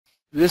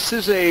This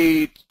is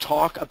a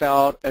talk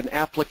about an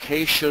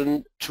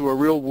application to a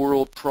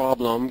real-world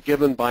problem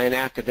given by an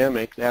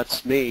academic,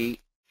 that's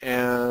me,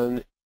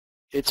 and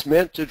it's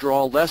meant to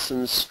draw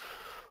lessons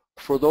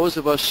for those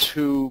of us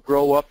who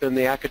grow up in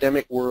the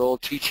academic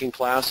world, teaching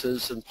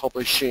classes and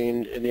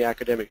publishing in the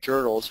academic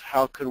journals.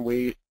 How can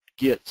we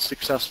get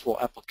successful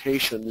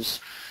applications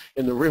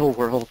in the real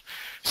world?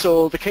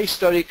 So the case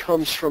study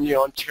comes from the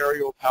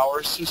Ontario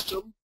Power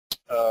System,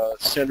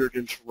 centered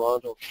in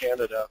Toronto,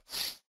 Canada.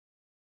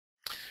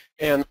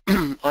 And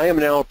I am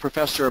now a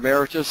professor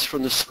emeritus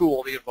from the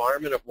School of the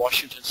Environment at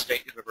Washington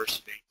State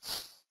University.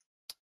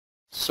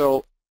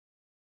 So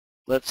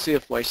let's see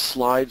if my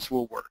slides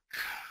will work.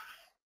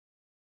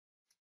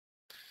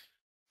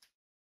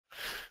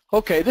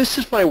 Okay, this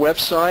is my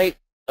website.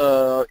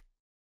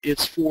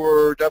 It's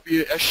for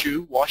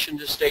WSU,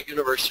 Washington State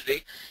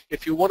University.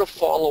 If you want to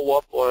follow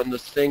up on the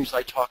things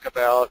I talk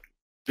about,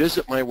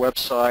 visit my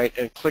website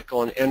and click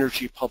on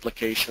Energy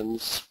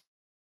Publications.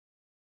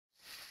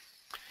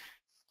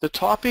 The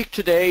topic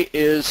today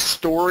is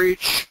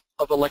storage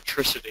of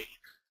electricity.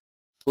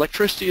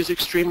 Electricity is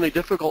extremely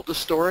difficult to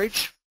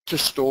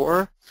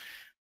store.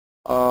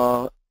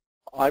 I'm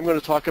going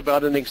to talk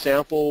about an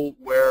example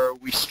where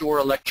we store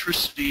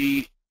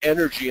electricity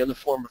energy in the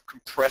form of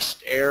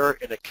compressed air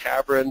in a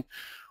cavern,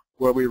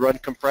 where we run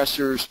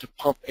compressors to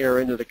pump air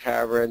into the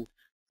cavern,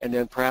 and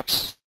then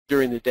perhaps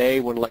during the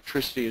day when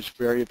electricity is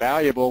very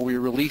valuable, we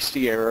release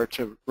the air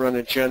to run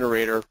a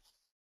generator.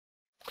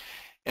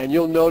 And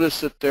you'll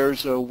notice that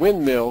there's a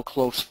windmill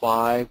close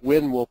by.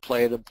 Wind will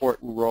play an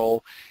important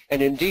role.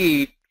 And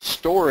indeed,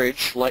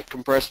 storage, like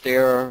compressed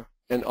air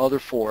and other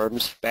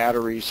forms,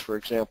 batteries for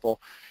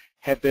example,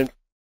 have been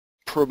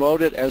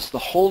promoted as the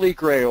holy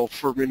grail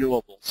for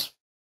renewables.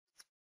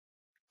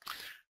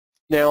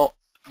 Now,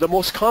 the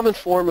most common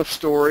form of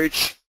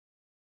storage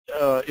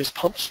is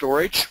pump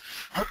storage.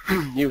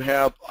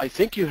 I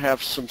think you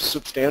have some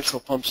substantial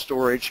pump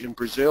storage in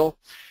Brazil.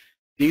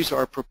 These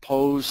are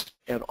proposed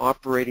and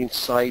operating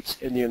sites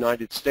in the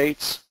United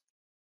States.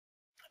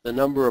 The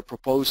number of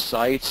proposed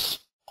sites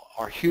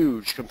are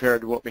huge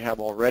compared to what we have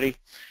already.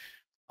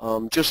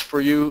 Just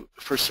for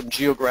some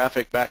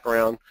geographic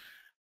background,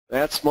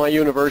 that's my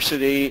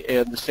university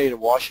in the state of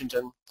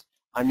Washington.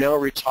 I'm now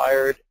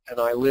retired and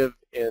I live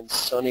in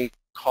sunny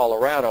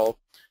Colorado.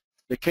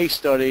 The case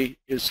study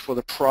is for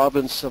the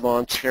province of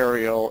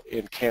Ontario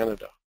in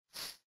Canada.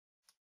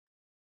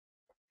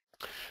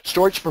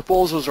 Storage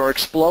proposals are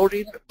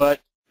exploding,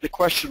 but the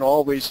question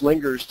always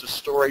lingers, does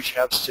storage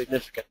have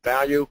significant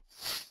value?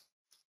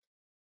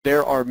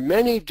 There are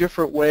many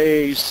different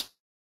ways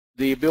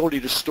the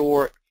ability to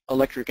store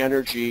electric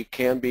energy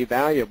can be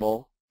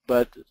valuable,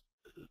 but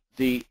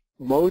the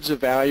modes of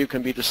value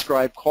can be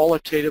described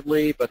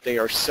qualitatively, but they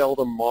are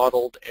seldom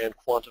modeled and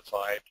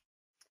quantified.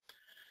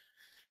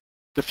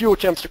 The few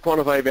attempts to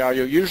quantify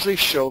value usually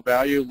show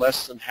value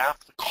less than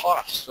half the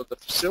cost of the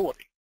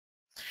facility.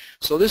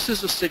 So this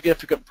is a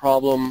significant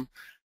problem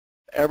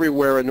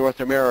everywhere in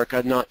North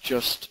America, not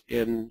just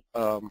in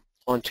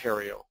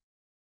Ontario.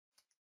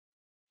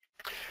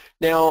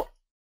 Now,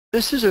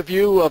 this is a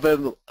view of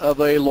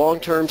a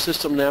long-term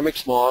system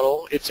dynamics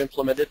model. It's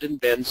implemented in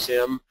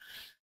BenSim.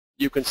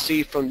 You can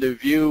see from the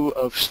view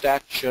of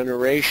stack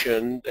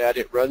generation that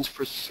it runs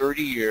for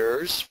 30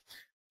 years.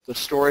 The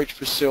storage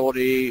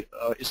facility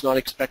is not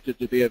expected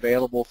to be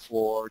available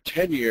for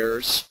 10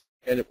 years,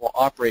 and it will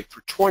operate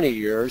for 20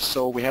 years,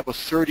 so we have a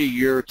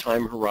 30-year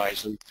time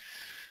horizon.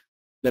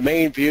 The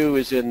main view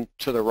is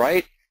to the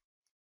right.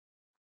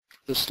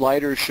 The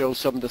sliders show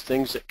some of the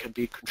things that can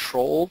be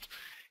controlled,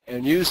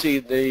 and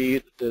using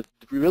the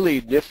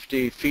really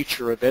nifty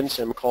feature of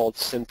BenSim called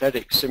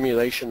synthetic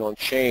simulation on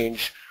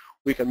change,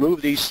 we can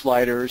move these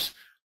sliders,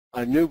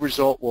 a new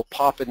result will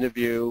pop into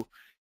view,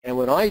 and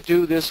when I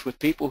do this with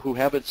people who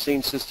haven't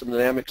seen system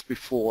dynamics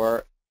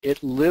before,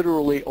 it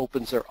literally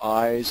opens their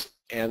eyes,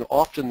 and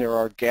often there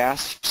are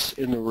gasps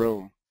in the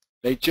room.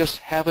 They just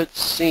haven't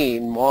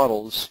seen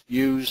models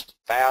used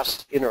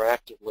fast,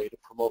 interactively to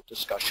promote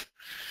discussion.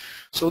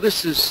 So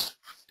this is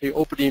the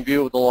opening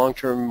view of the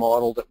long-term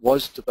model that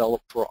was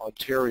developed for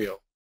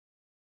Ontario.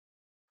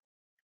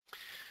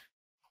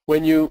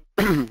 When you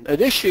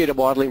initiate a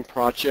modeling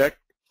project,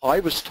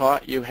 I was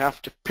taught you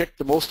have to pick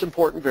the most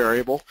important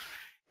variable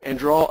and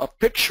draw a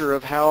picture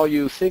of how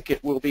you think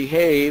it will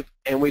behave,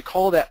 and we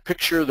call that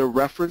picture the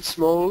reference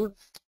mode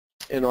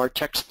in our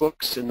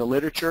textbooks, in the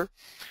literature.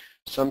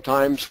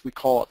 Sometimes we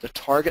call it the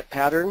target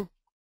pattern.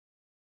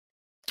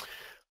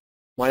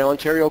 My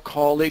Ontario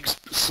colleagues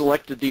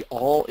selected the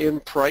all-in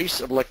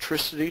price of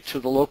electricity to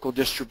the local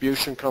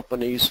distribution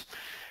companies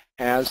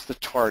as the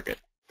target.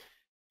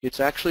 It's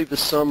actually the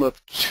sum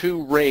of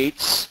two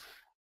rates,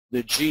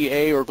 the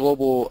GA or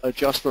global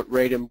adjustment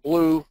rate in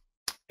blue,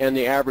 and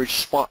the average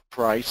spot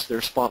price,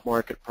 their spot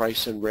market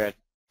price in red.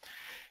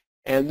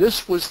 And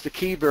this was the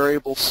key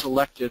variable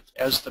selected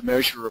as the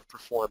measure of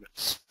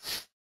performance.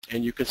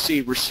 And you can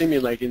see we're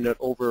simulating it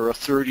over a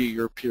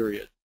 30-year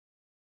period.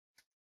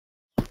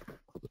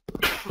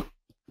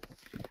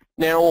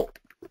 Now,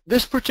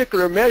 this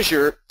particular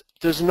measure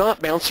does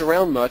not bounce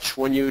around much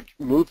when you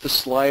move the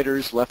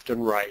sliders left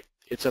and right.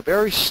 It's a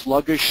very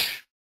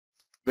sluggish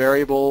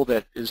variable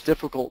that is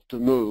difficult to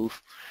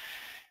move.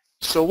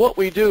 So what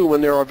we do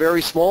when there are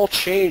very small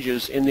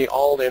changes in the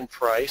all-in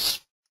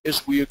price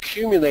is we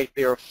accumulate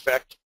their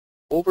effect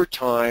over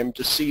time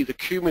to see the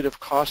cumulative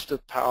cost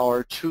of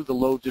power to the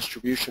load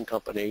distribution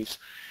companies.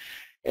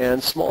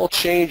 And small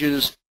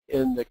changes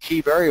in the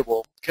key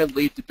variable can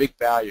lead to big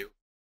value.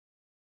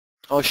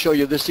 I'll show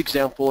you this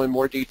example in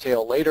more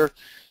detail later.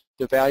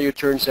 The value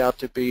turns out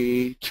to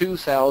be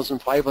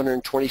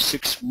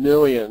 2,526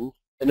 million,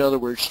 in other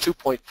words,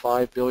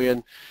 2.5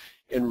 billion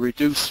in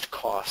reduced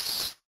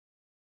costs.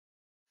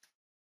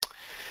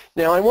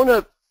 Now I want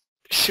to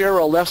share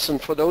a lesson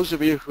for those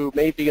of you who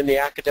may be in the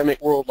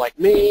academic world like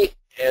me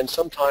and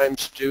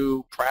sometimes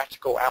do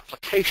practical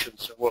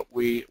applications of what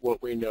we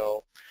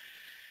know.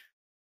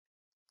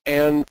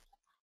 And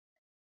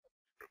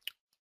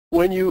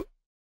when you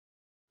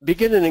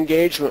begin an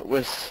engagement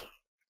with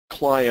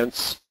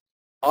clients,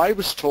 I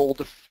was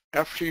told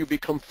after you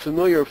become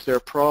familiar with their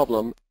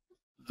problem,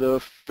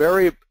 the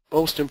very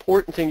most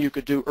important thing you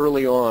could do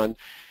early on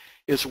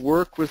is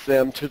work with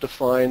them to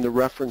define the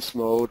reference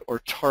mode or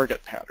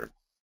target pattern.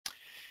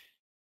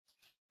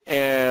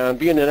 And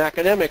being an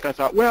academic, I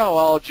thought, well,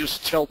 I'll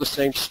just tell the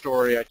same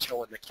story I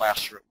tell in the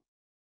classroom.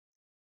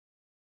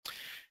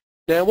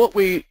 Now, what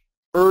we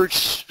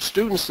urge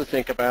students to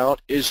think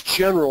about is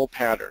general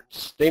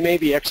patterns. They may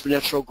be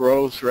exponential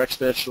growth or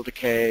exponential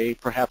decay,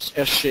 perhaps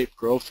S-shaped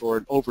growth or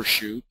an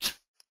overshoot.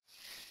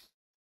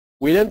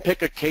 We then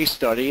pick a case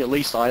study. At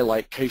least I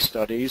like case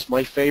studies.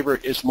 My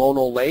favorite is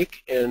Mono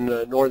Lake in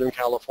Northern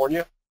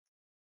California.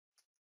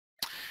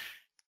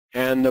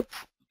 And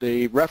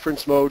the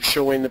reference mode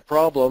showing the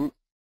problem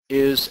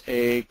is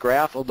a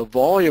graph of the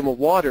volume of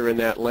water in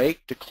that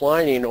lake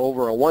declining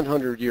over a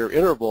 100-year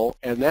interval,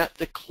 and that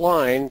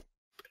decline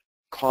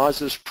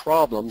causes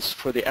problems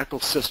for the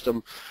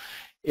ecosystem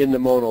in the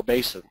Mono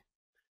Basin.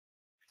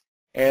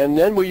 And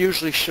then we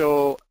usually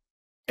show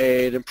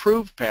an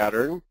improved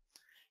pattern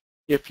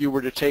if you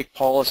were to take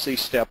policy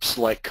steps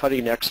like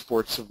cutting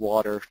exports of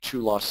water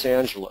to Los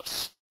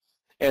Angeles.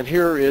 And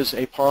here is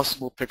a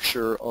possible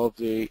picture of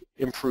the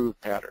improved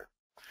pattern.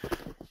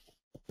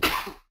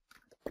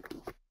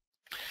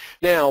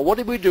 Now, what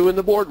did we do in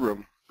the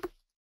boardroom?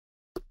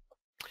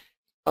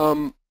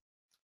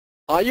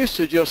 I used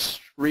to just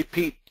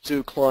repeat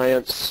to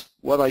clients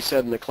what I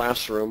said in the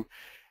classroom,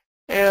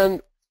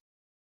 and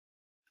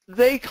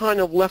they kind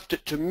of left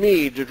it to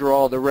me to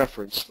draw the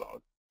reference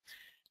mode.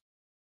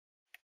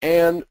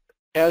 And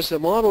as a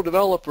model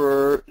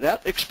developer,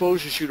 that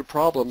exposes you to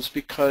problems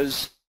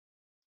because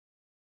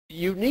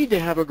you need to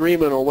have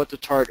agreement on what the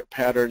target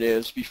pattern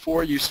is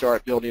before you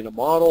start building a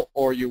model,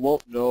 or you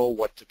won't know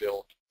what to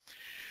build.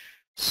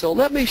 So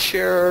let me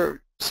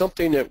share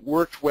something that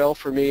worked well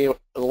for me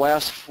the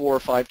last 4 or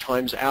 5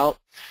 times out.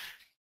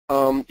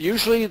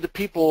 Usually the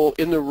people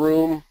in the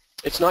room,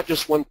 it's not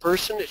just one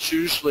person, it's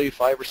usually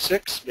 5 or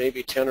 6,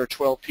 maybe 10 or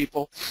 12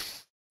 people.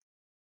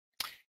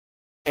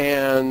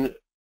 And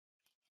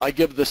I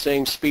give the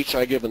same speech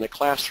I give in the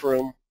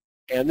classroom.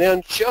 And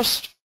then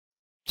just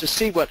to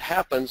see what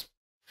happens,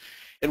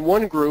 in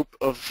one group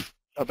of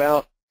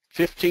about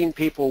 15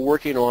 people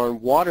working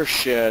on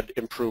watershed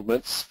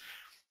improvements,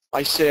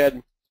 I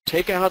said,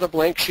 take out a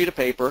blank sheet of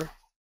paper,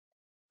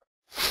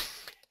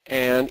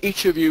 and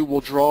each of you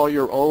will draw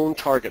your own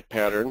target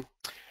pattern.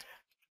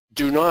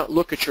 Do not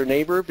look at your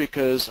neighbor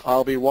because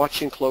I'll be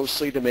watching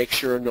closely to make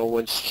sure no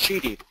one's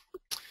cheating.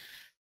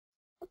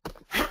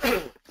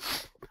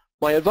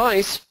 My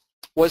advice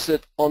was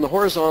that on the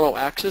horizontal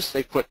axis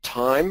they put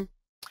time,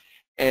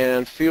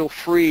 and feel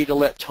free to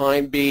let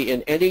time be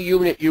in any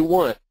unit you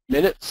want,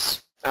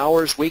 minutes,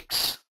 hours,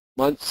 weeks,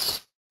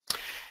 months.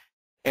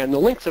 And the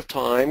length of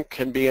time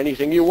can be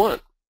anything you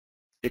want.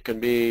 It can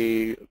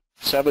be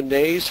 7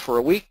 days for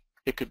a week.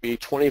 It could be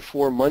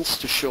 24 months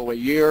to show a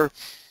year.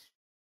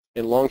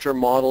 In long-term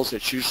models,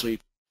 it's usually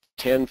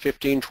 10,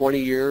 15, 20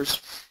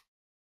 years.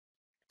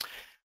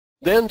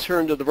 Then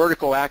turn to the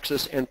vertical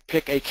axis and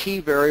pick a key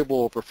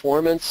variable of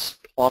performance,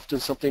 often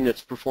something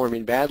that's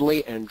performing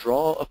badly, and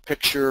draw a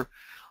picture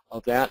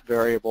of that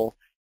variable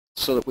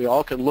so that we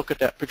all can look at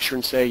that picture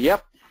and say,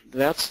 yep,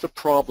 that's the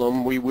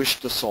problem we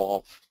wish to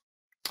solve.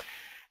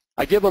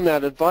 I give them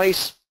that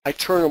advice. I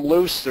turn them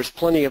loose. There's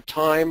plenty of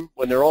time.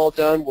 When they're all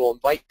done, we'll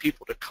invite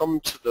people to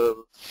come to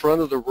the front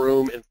of the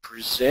room and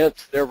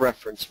present their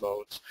reference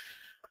modes.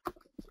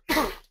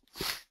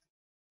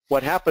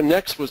 What happened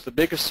next was the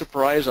biggest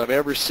surprise I've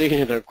ever seen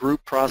in a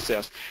group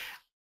process.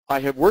 I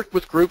have worked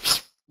with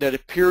groups that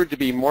appeared to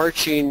be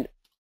marching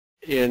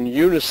in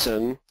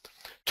unison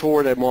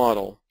toward a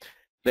model.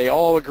 They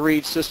all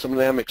agreed system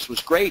dynamics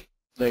was great.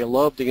 They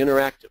loved the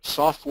interactive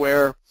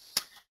software.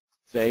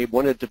 They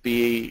wanted to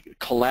be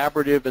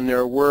collaborative in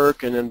their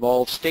work and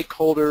involve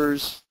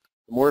stakeholders.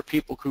 The more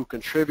people who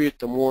contribute,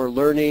 the more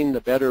learning,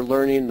 the better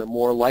learning, the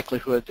more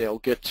likelihood they'll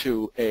get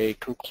to a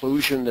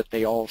conclusion that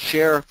they all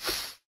share.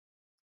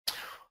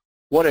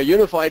 What a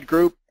unified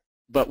group.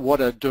 but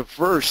what a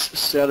diverse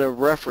set of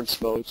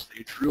reference modes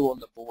they drew on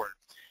the board.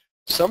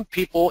 Some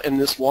people in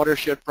this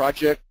watershed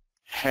project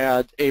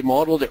had a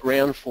model that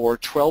ran for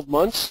 12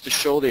 months to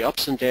show the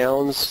ups and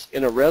downs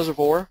in a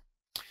reservoir.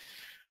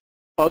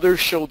 Others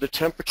showed the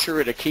temperature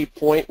at a key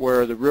point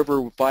where the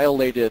river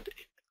violated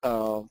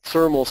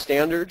thermal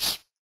standards,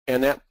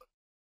 and that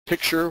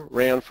picture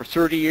ran for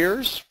 30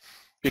 years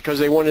because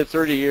they wanted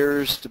 30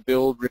 years to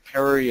build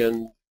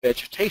riparian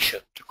vegetation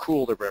to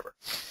cool the river.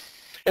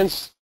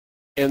 And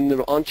in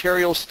the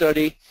Ontario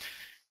study,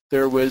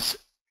 there was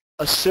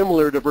a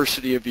similar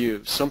diversity of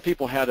views. Some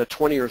people had a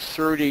 20 or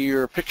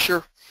 30-year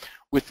picture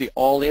with the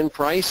all-in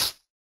price.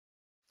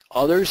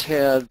 Others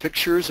had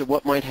pictures of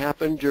what might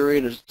happen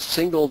during a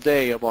single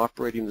day of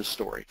operating the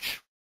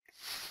storage.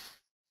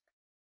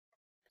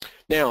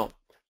 Now,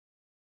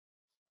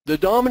 the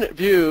dominant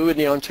view in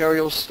the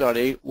Ontario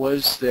study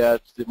was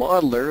that the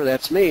modeler,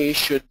 that's me,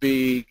 should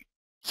be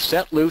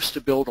set loose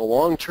to build a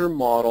long-term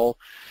model.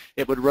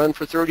 It would run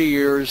for 30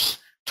 years.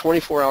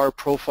 24-hour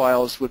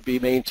profiles would be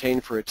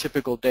maintained for a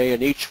typical day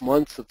in each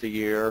month of the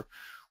year.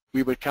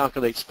 We would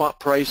calculate spot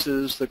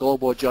prices, the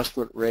global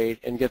adjustment rate,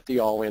 and get the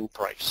all-in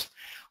price.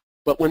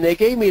 But when they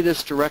gave me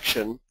this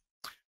direction,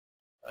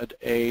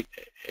 a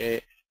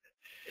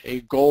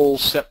goal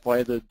set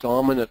by the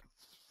dominant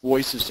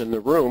voices in the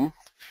room,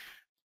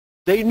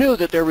 they knew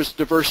that there was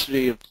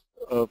diversity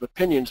of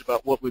opinions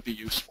about what would be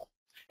useful.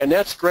 And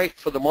that's great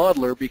for the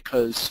modeler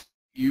because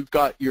you've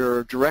got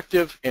your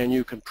directive and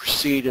you can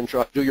proceed and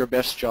do your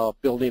best job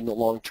building the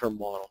long-term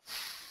model.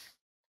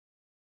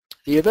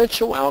 The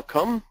eventual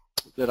outcome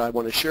that I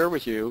want to share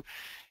with you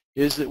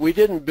is that we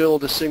didn't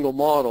build a single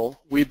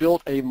model. We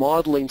built a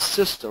modeling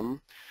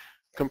system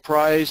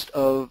comprised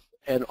of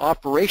an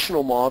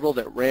operational model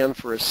that ran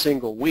for a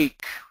single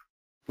week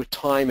with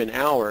time and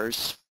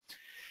hours.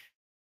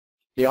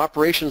 The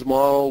operations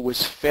model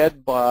was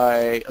fed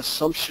by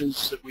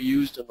assumptions that we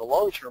used in the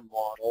long-term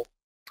model.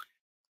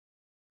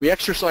 We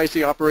exercised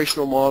the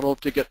operational model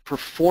to get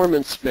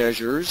performance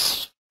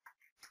measures,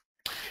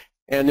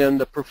 and then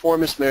the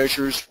performance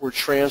measures were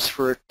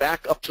transferred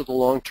back up to the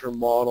long-term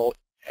model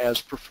as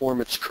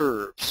performance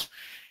curves.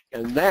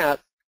 And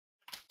that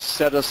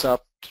set us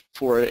up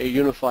for a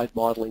unified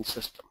modeling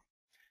system.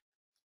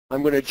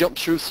 I'm going to jump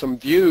through some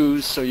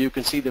views so you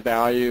can see the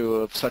value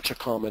of such a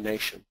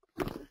combination.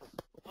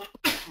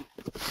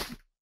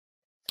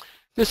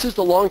 This is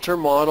the long-term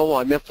model.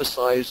 I've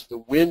emphasized the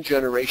wind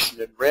generation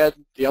in red.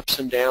 The ups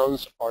and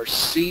downs are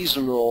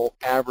seasonal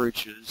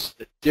averages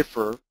that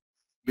differ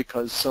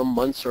because some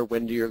months are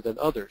windier than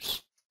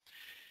others.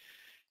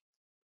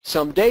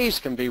 Some days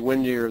can be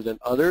windier than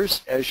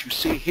others, as you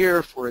see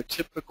here for a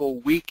typical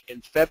week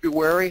in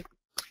February,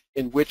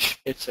 in which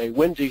it's a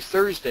windy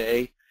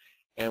Thursday,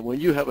 and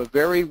when you have a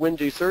very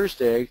windy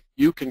Thursday,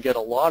 you can get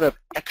a lot of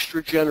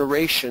extra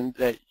generation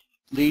that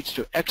leads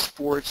to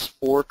exports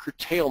or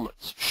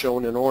curtailments,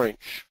 shown in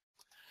orange.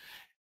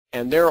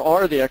 And there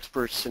are the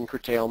exports and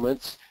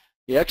curtailments.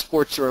 The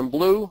exports are in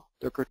blue,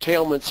 the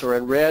curtailments are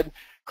in red.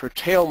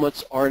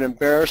 Curtailments are an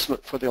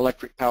embarrassment for the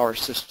electric power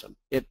system.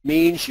 It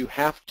means you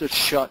have to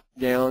shut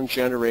down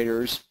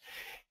generators,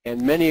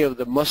 and many of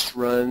the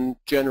must-run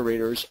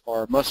generators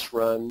are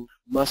must-run,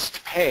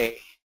 must-pay.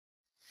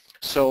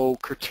 So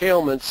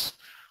curtailments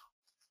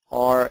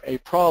are a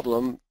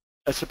problem,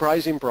 a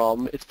surprising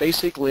problem. It's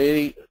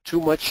basically too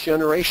much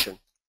generation.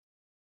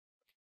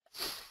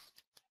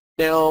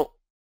 Now,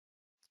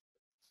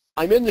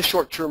 I'm in the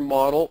short-term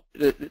model.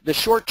 The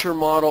short-term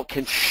model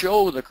can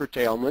show the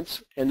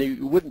curtailments, and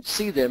you wouldn't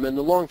see them in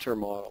the long-term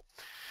model.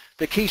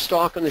 The key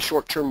stock in the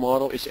short-term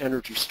model is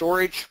energy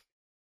storage.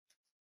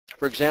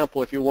 For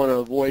example, if you want to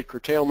avoid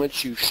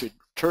curtailments, you should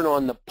turn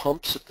on the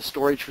pumps at the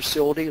storage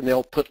facility, and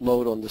they'll put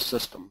load on the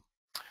system.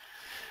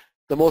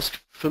 The most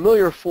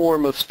familiar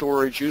form of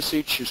storage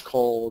usage is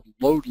called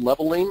load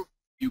leveling.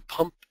 You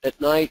pump at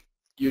night,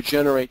 you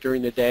generate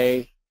during the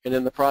day, and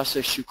in the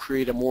process you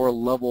create a more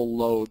level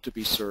load to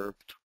be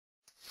served.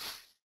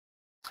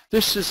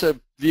 This is a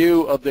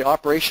view of the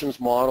operations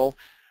model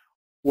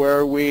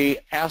where we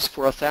ask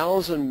for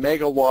 1,000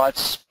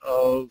 megawatts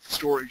of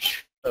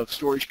storage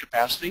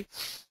capacity.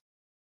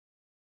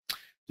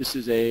 This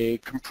is a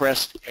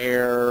compressed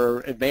air,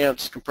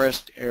 advanced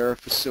compressed air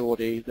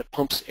facility that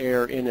pumps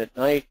air in at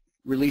night,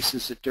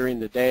 releases it during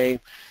the day.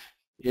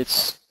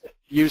 It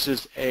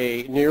uses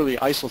a nearly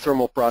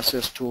isothermal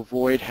process to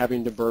avoid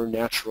having to burn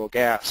natural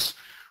gas.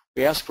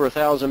 We ask for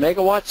 1,000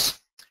 megawatts,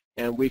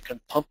 and we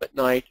can pump at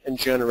night and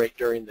generate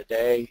during the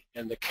day,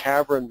 and the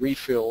cavern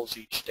refills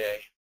each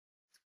day.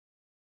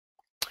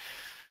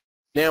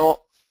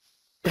 Now,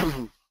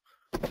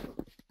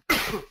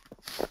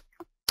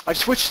 I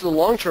switched to the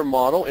long-term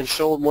model and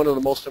showed one of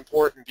the most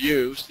important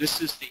views.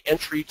 This is the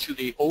entry to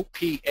the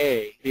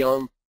OPA, the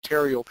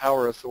Ontario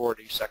Power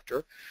Authority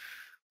sector,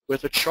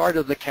 with a chart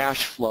of the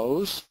cash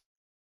flows.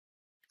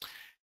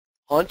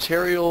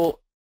 Ontario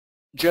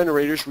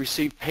generators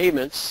receive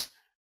payments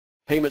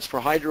for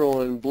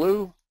hydro in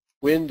blue,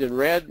 wind in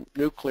red,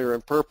 nuclear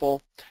in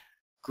purple,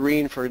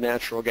 green for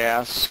natural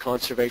gas,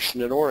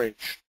 conservation in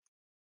orange.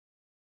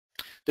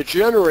 The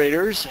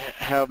generators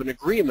have an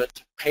agreement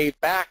to pay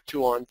back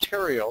to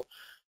Ontario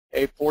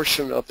a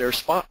portion of their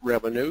spot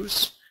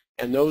revenues,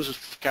 and those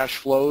cash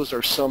flows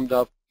are summed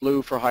up: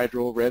 blue for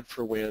hydro, red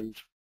for wind,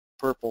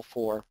 purple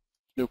for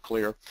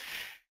nuclear.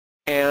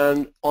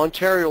 And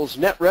Ontario's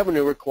net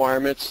revenue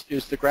requirements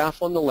is the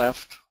graph on the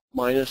left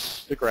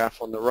minus the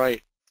graph on the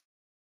right.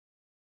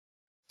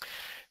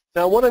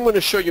 Now what I'm going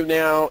to show you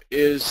now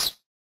is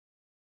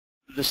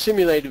the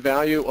simulated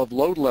value of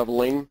load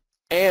leveling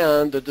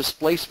and the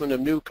displacement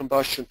of new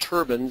combustion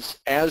turbines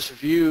as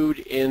viewed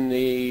in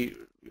the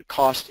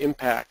cost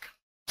impact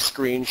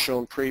screen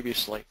shown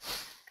previously.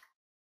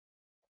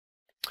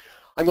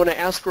 I'm going to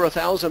ask for a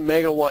 1,000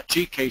 megawatt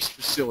G-case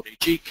facility.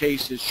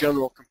 G-case is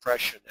general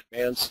compression,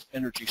 advanced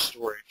energy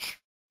storage.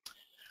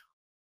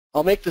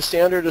 I'll make the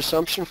standard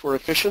assumption for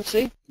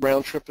efficiency,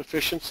 round trip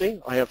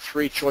efficiency. I have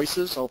 3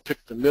 choices. I'll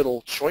pick the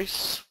middle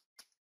choice.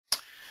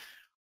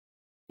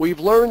 We've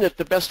learned that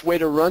the best way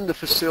to run the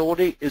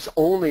facility is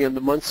only in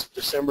the months of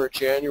December,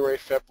 January,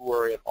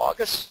 February, and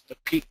August, the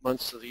peak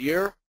months of the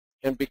year.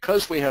 And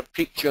because we have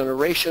peak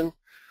generation,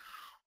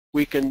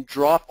 we can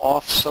drop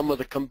off some of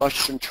the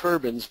combustion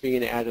turbines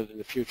being added in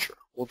the future.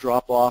 We'll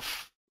drop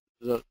off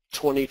the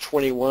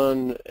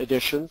 2021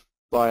 edition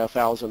by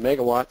 1,000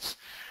 megawatts.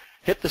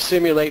 Hit the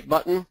simulate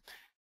button,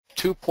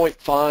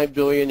 2.5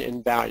 billion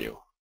in value.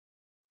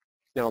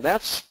 Now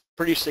that's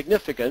pretty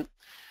significant.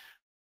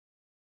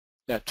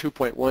 That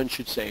 2.1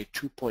 should say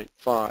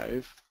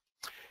 2.5.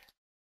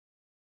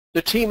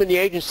 The team and the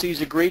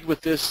agencies agreed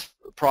with this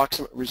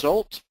approximate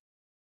result,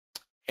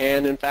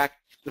 and in fact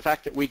the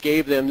fact that we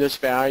gave them this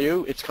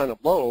value, it's kind of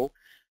low,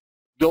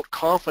 built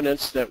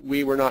confidence that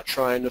we were not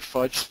trying to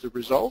fudge the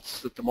results,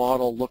 that the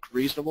model looked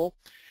reasonable.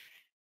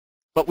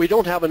 But we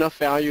don't have enough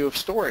value of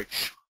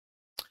storage.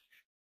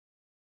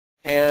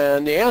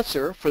 And the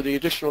answer for the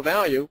additional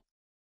value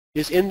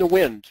is in the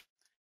wind.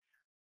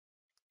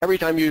 Every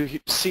time you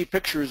see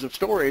pictures of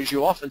storage,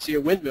 you often see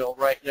a windmill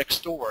right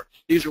next door.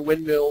 These are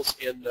windmills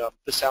in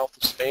the south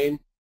of Spain.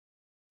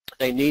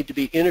 They need to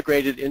be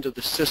integrated into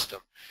the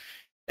system.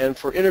 And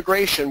for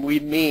integration, we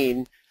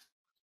mean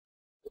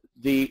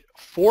the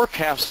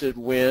forecasted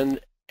wind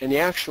and the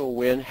actual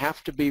wind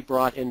have to be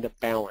brought into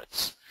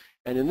balance.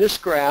 And in this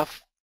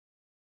graph,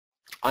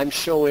 I'm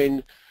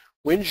showing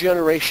wind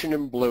generation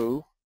in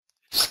blue,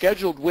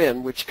 scheduled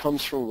wind, which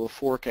comes from the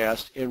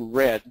forecast, in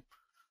red.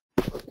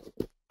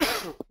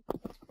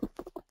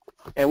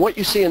 And what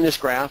you see in this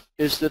graph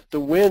is that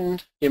the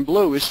wind in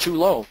blue is too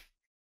low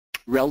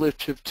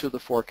relative to the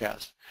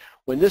forecast.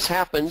 When this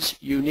happens,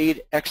 you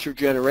need extra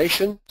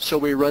generation, so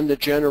we run the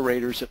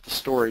generators at the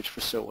storage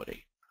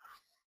facility.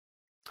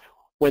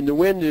 When the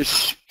wind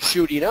is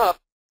shooting up,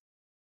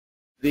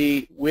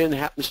 the wind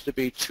happens to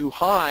be too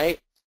high,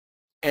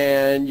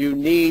 and you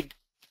need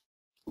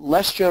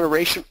less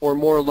generation or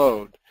more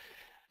load.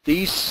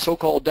 These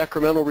so-called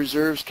decremental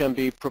reserves can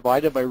be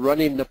provided by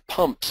running the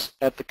pumps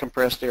at the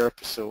compressed air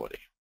facility.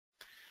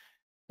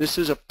 This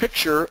is a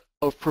picture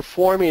of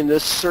performing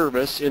this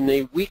service in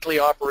the weekly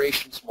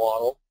operations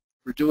model.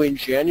 We're doing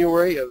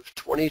January of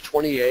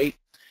 2028,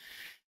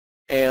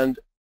 and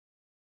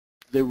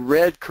the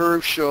red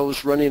curve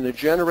shows running the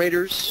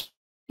generators,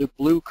 the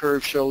blue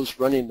curve shows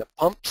running the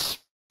pumps,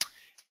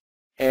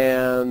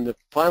 and the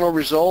final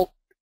result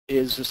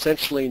is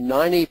essentially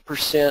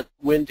 90%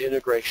 wind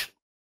integration.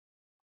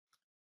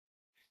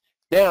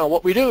 Now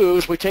what we do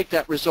is we take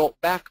that result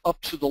back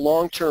up to the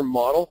long-term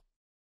model,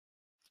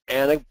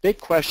 and a big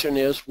question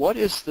is, what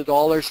is the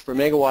dollars per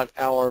megawatt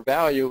hour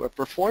value of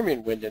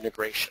performing wind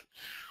integration?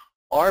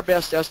 Our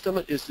best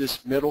estimate is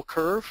this middle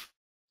curve.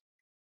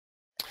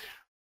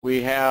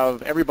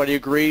 Everybody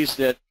agrees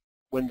that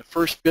when the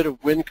first bit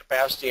of wind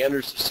capacity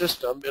enters the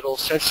system, it'll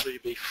essentially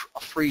be a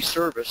free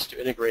service to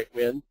integrate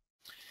wind.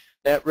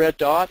 That red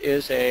dot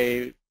is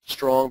a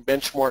strong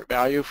benchmark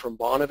value from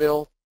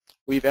Bonneville.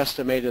 We've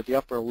estimated the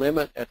upper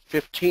limit at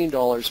 $15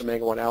 a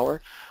megawatt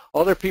hour.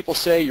 Other people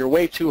say you're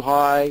way too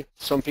high.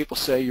 Some people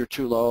say you're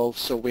too low.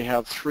 So we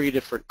have 3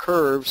 different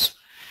curves.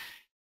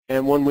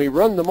 And when we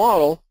run the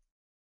model,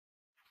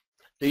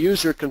 the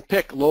user can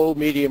pick low,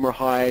 medium, or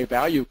high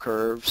value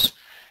curves.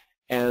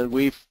 And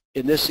we've,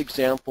 in this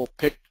example,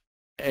 picked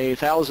a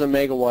 1,000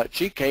 megawatt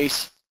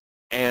G-case,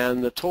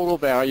 and the total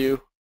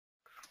value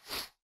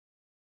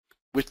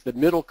with the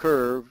middle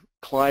curve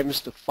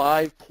climbs to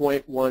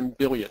 5.1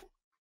 billion.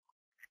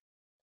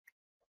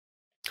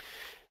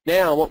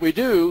 Now what we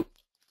do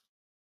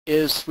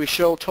is we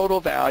show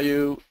total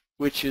value,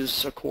 which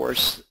is of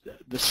course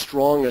the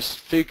strongest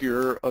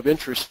figure of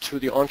interest to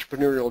the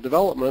entrepreneurial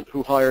development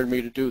who hired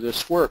me to do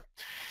this work.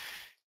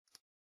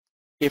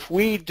 If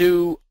we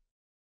do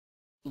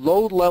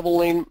load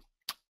leveling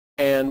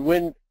and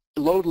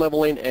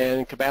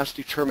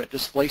capacity turbine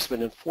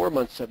displacement in 4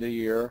 months of the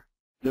year,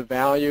 the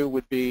value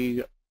would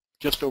be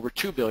just over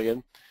 2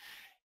 billion.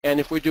 And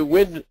if we do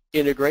wind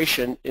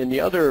integration in the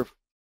other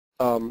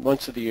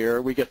months of the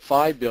year, we get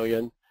 5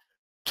 billion.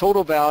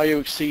 Total value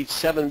exceeds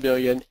 7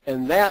 billion,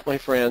 and that, my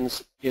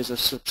friends, is a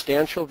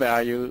substantial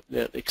value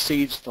that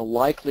exceeds the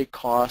likely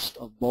cost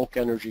of bulk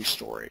energy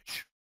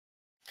storage.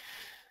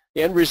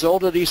 The end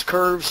result of these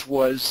curves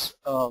was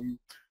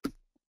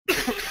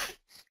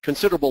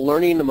considerable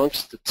learning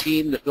amongst the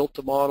team that built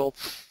the model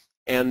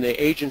and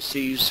the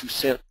agencies who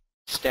sent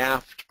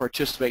staff to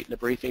participate in the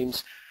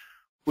briefings.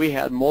 We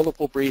had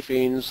multiple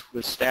briefings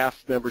with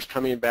staff members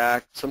coming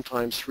back,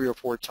 sometimes 3 or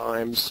 4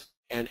 times,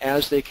 and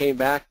as they came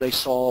back, they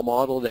saw a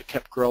model that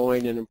kept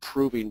growing and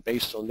improving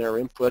based on their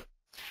input.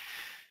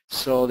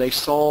 So they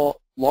saw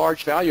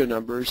large value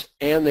numbers,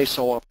 and they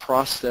saw a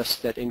process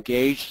that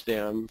engaged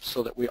them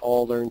so that we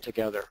all learned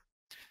together.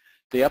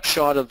 The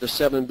upshot of the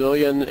 7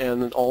 billion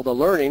and all the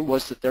learning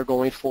was that they're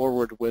going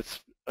forward with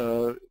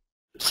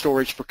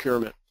storage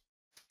procurement.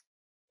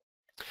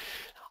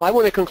 I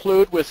want to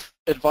conclude with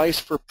advice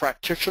for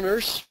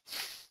practitioners,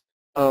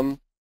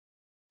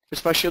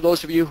 especially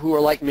those of you who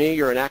are like me,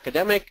 you're an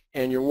academic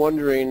and you're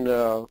wondering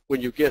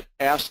when you get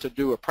asked to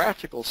do a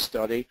practical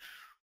study,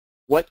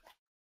 what's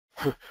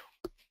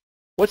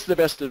the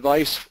best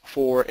advice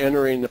for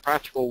entering the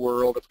practical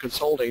world of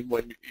consulting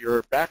when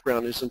your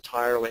background is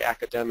entirely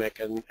academic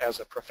and as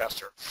a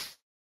professor?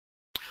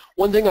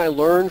 One thing I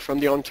learned from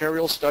the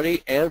Ontario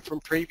study and from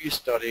previous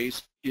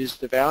studies is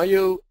the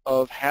value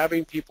of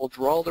having people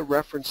draw the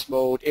reference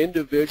mode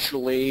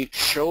individually,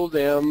 show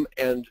them,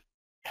 and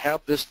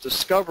have this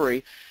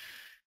discovery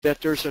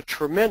that there's a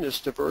tremendous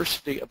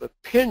diversity of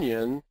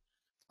opinion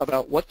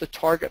about what the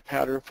target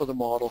pattern for the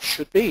model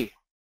should be.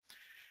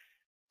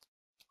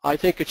 I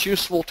think it's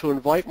useful to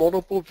invite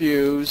multiple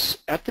views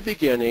at the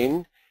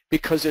beginning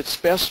because it's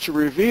best to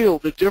reveal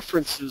the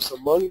differences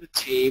among the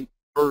team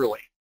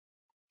early.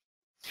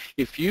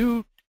 If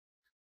you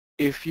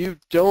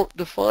don't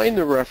define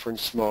the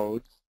reference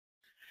mode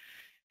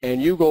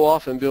and you go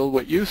off and build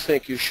what you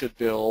think you should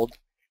build,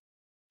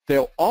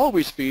 there'll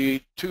always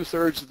be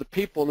 2/3 of the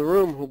people in the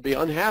room who'll be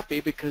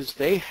unhappy because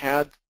they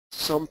had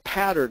some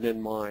pattern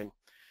in mind.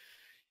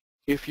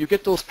 If you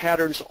get those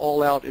patterns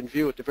all out in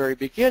view at the very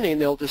beginning,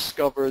 they'll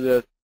discover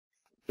that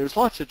there's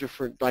lots of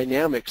different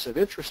dynamics of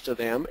interest to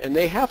them, and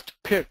they have to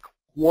pick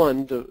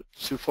one to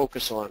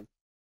focus on.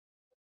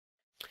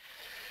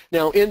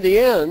 Now, in the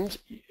end,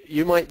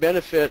 you might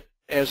benefit,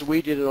 as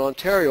we did in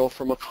Ontario,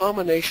 from a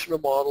combination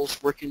of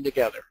models working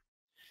together.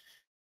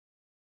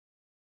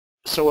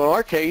 So in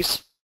our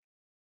case,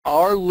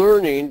 our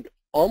learning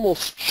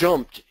almost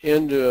jumped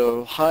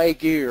into high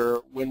gear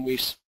when we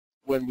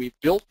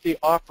built the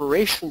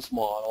operations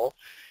model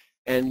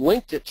and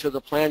linked it to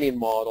the planning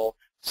model.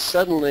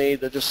 Suddenly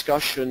the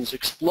discussions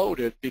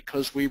exploded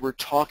because we were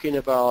talking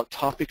about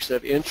topics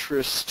of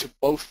interest to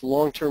both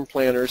long-term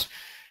planners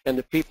and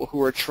the people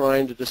who are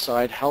trying to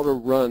decide how to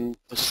run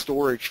the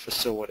storage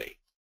facility.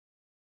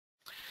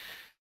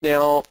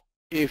 Now,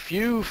 if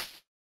you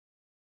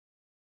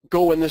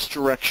go in this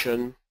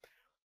direction,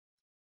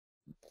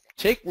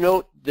 take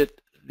note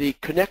that the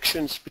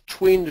connections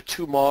between the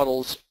two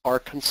models are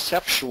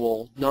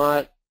conceptual,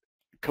 not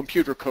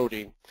computer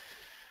coding.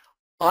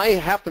 I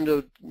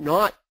do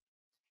not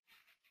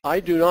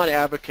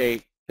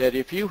advocate that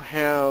if you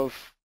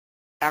have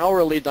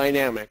hourly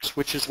dynamics,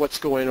 which is what's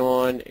going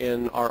on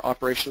in our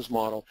operations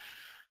model,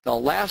 the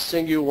last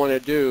thing you want to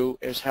do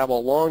is have a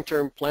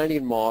long-term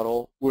planning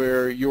model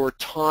where your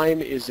time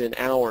is in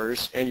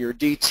hours and your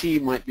DT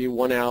might be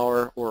 1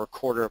 hour or a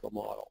quarter of a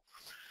model.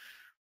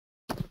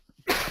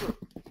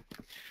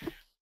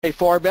 A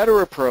far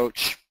better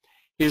approach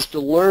is to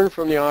learn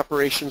from the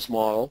operations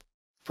model.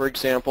 For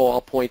example,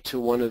 I'll point to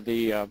one of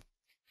the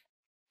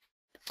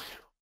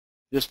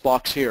this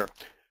box here.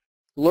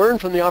 Learn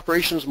from the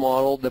operations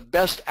model the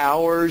best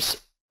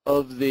hours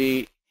of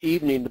the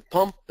evening to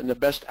pump and the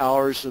best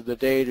hours of the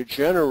day to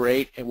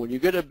generate, and when you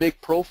get a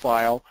big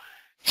profile,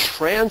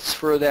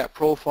 transfer that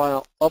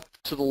profile up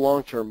to the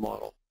long-term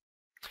model.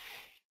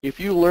 If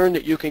you learn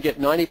that you can get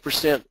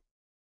 90%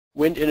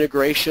 wind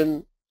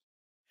integration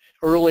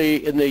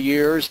early in the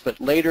years,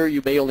 but later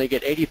you may only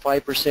get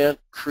 85%,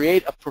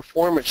 create a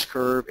performance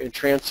curve and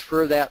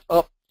transfer that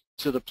up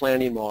to the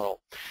planning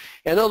model.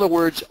 In other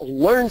words,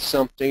 learn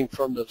something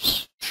from the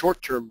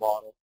short-term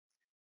model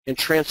and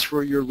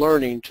transfer your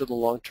learning to the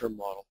long-term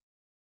model.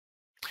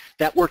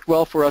 That worked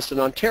well for us in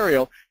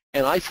Ontario,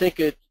 and I think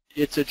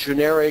it's a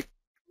generic,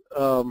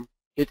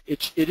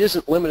 it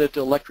isn't limited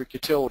to electric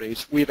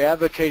utilities. We've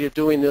advocated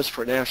doing this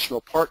for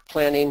national park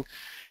planning,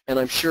 and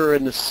I'm sure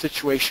in the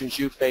situations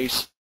you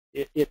face,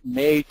 it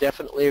may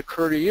definitely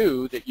occur to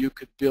you that you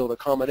could build a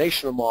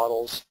combination of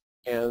models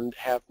and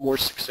have more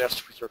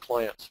success with your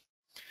clients.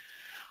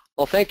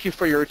 Well, thank you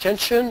for your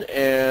attention,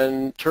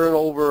 and turn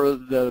over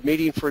the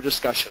meeting for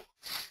discussion.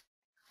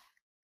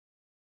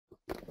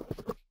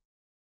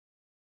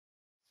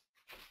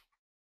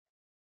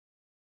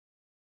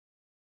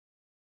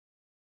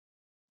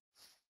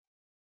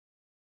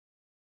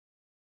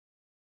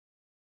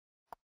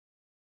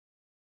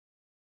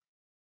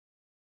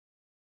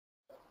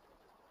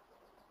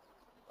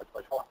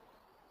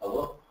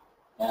 Hello.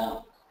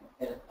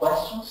 Any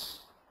questions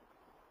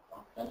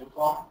from the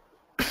floor?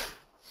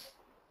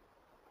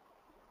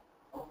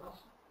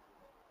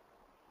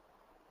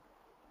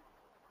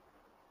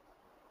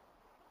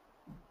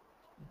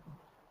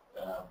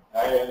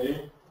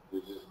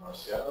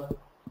 Marciano.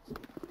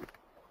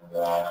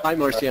 Hi,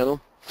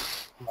 Marciano.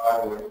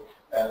 Hi,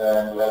 and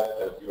I'm glad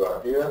that you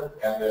are here.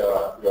 And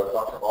we are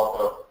talking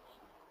about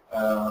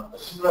a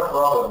similar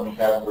problem we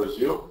have in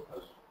Brazil,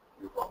 as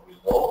you probably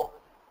know,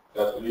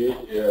 that we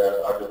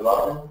are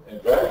developing a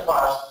very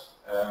fast,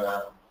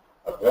 a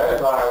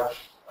very large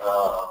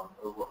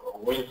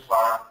wind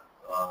farm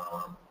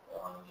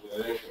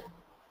generation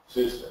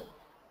system.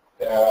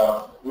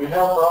 We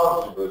have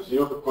problems in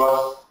Brazil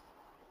because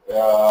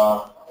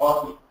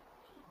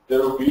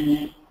there will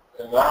be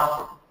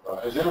enough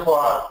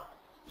reservoir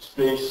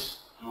space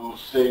to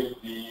save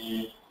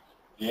the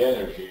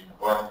energy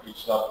when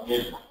it's not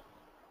needed.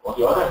 On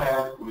the other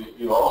hand,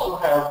 we also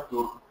have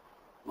to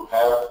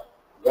have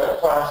very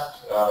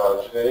fast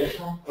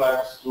generation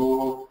plants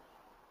to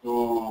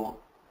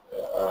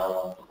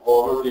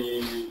cover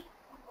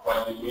when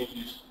the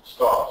wind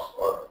stops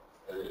or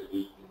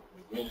the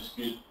wind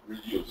speed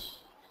reduces.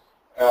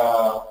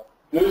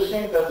 Do you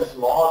think that this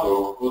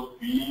model could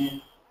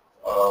be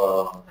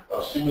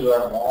a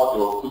similar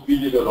model could be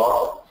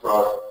developed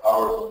for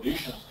our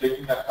conditions,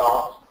 taking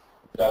account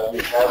that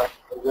we have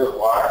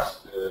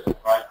reservoirs,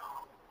 high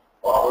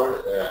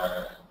power,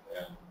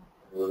 and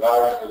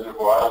large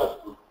reservoir that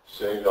could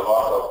save a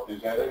lot of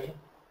this energy?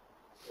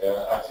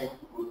 I think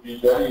it would be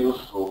very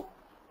useful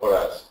for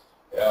us.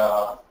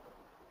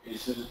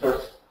 This is the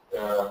first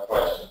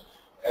question.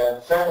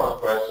 And second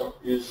question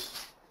is,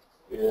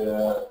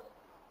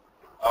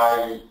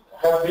 I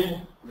have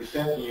been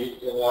recently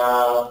in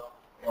a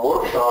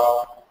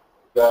workshop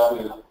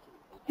that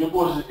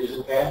people is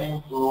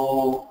intending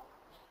to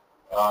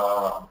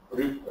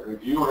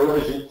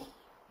revisit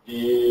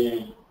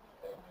the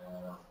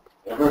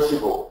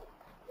reversible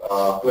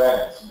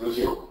plants in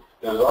Brazil.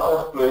 There's a lot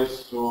of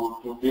place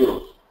to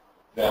build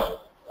them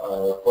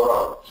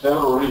for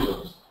several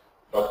reasons,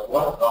 but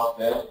one of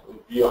them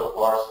would be, of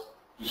course,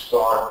 to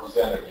store this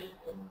energy.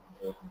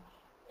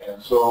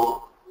 And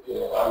so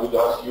I would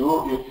ask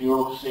you if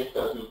you think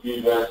that would be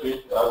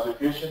very as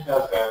efficient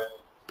as that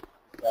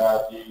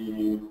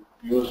the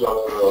use of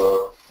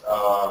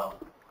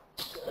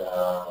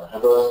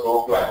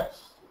reversible plants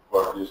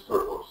for this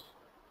purpose.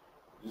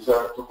 These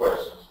are two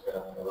questions.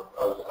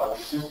 As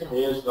the system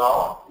is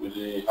now with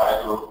the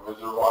hydro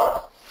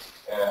reservoir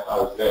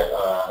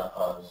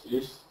as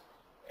is,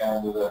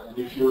 and in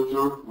the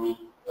future we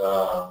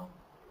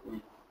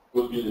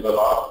could be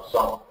developed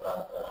some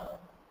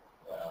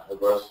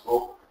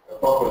reversible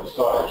pumped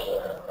storage.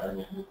 I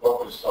mean, the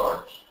pumped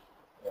storage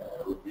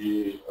would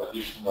be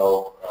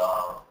additional,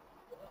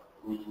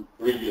 would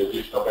bring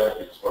additional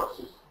benefits for the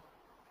system.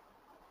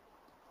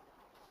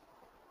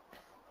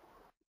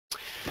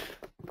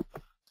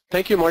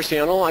 Thank you,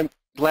 Marciano. I'm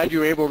glad you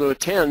were able to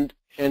attend,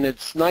 and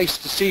it's nice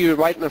to see you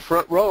right in the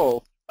front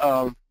row.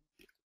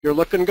 You're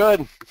looking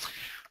good.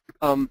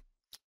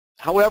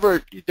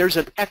 However, there's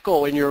an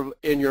echo in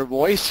your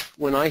voice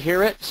when I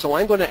hear it, so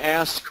I'm going to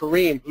ask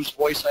Kareem, whose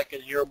voice I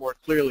can hear more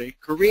clearly.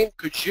 Kareem,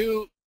 could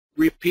you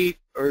repeat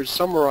or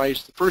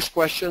summarize the first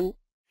question,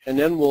 and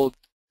then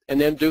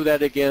do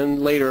that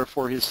again later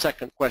for his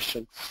second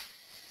question?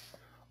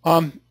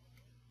 Andy,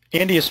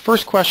 his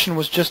first question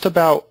was just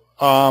about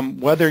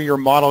whether your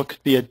model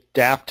could be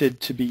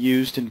adapted to be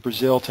used in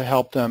Brazil to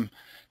help them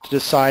to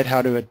decide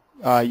how to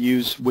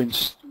use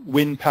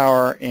wind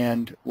power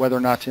and whether or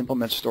not to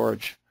implement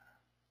storage.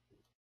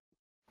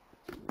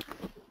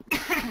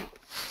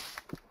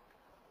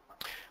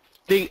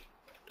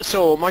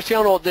 So,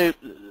 Marciano,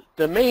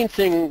 the main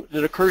thing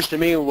that occurs to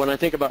me when I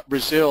think about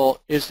Brazil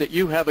is that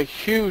you have a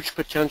huge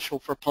potential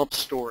for pump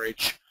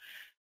storage.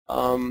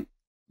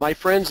 My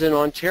friends in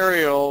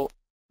Ontario,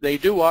 they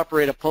do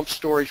operate a pump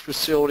storage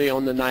facility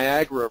on the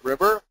Niagara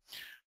River,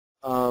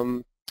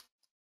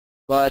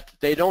 but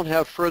they don't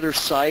have further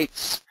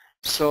sites.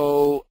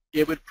 So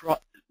it would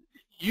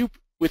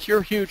with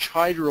your huge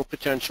hydro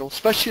potential,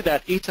 especially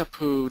that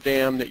Itapu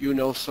Dam that you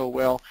know so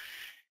well,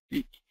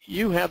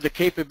 you have the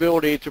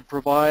capability to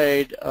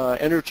provide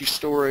energy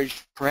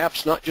storage,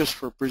 perhaps not just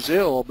for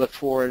Brazil, but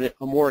for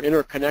a more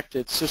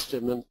interconnected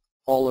system in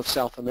all of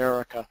South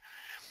America.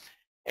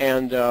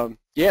 And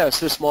yes,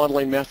 this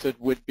modeling method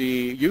would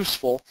be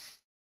useful.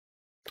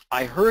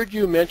 I heard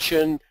you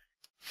mention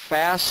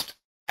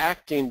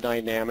fast-acting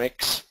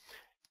dynamics,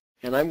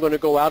 and I'm going to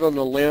go out on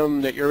a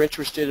limb that you're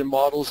interested in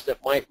models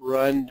that might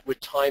run with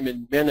time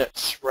in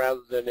minutes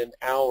rather than in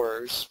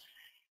hours.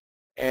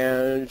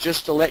 And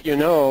just to let you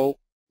know,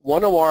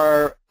 one of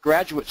our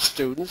graduate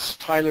students,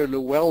 Tyler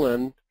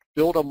Llewellyn,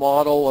 built a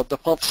model of the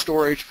pump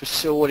storage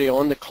facility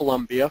on the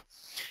Columbia.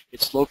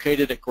 It's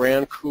located at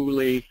Grand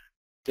Coulee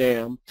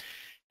Dam.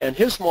 And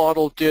his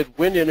model did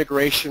wind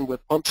integration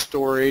with pump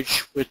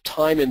storage with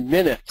time in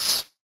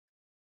minutes.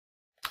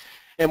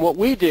 And what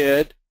we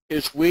did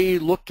is we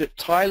looked at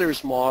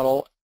Tyler's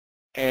model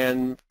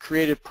and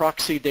created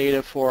proxy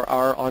data for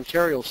our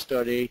Ontario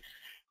study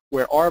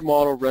where our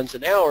model runs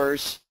in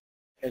hours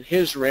and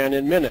his ran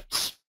in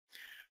minutes.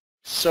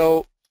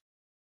 So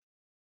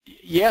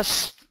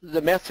yes,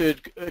 the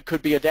method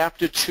could be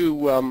adapted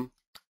to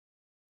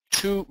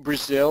to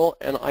Brazil,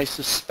 and I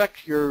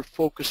suspect your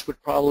focus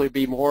would probably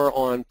be more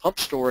on pump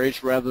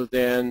storage rather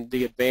than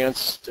the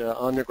advanced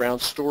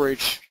underground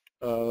storage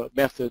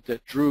method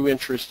that drew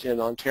interest in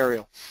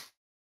Ontario.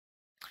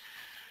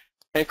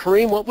 And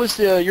Kareem, what was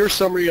your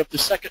summary of the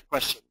second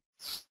question?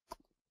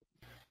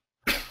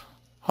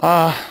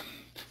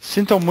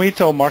 Sinto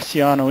muito,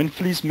 Marciano.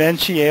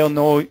 Infelizmente, eu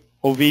não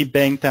ouvi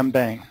bem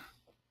também.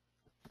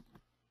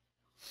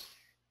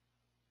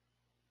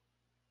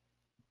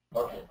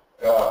 Okay.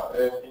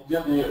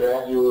 Indeed,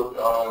 and you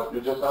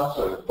just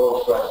answered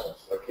both questions,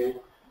 okay?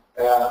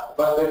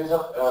 But there is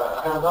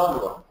I have another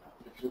one,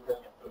 if you can.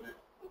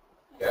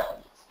 Yeah.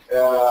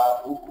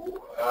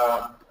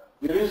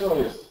 The reason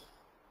is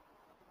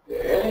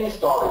any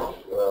storage,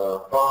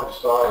 pumped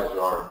storage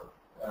or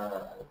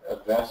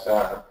advanced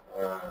air,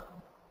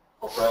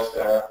 compressed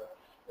air,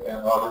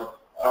 and other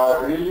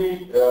are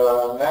really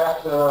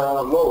net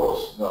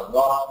loads,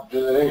 not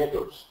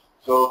generators.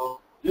 So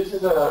this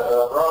is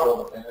a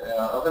problem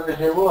under the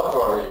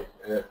regulatory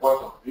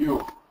point of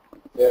view.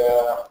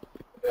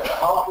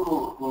 How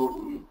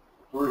to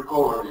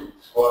recover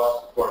these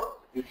costs?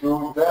 If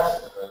you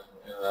invest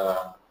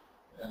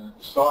in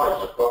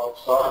storage, public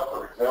storage,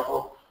 for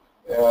example,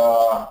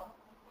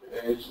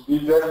 it would be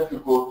very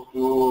difficult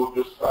to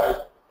decide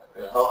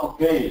how to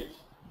pay it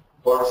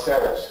for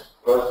service,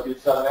 because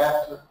it's a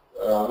net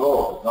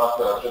load, not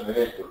a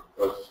generator,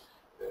 because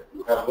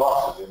you have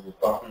losses in the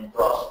pumping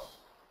process.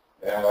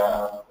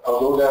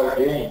 Although there are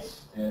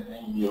gains in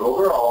the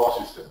overall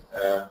system.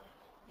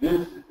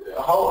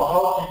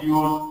 How do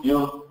you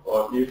deal,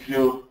 or if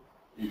you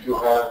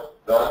have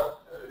done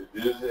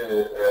this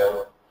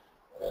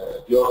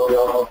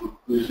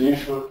this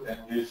issue and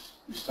this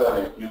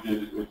study you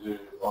did with the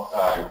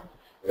Ontario,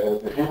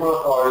 the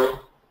regulatory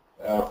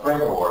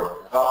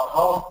framework,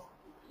 how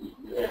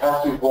it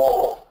has to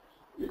evolve.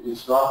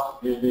 It's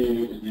not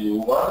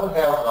the one we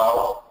have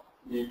now.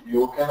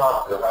 You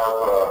cannot have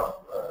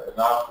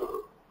enough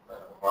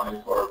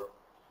money for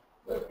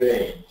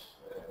paying,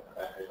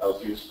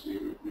 as you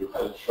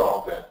had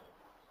shown then.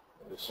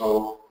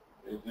 So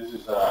this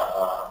is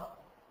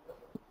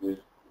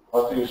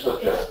what do you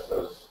suggest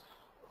as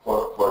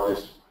for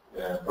this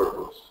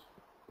purpose?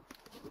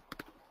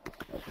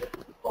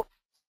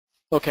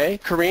 Okay,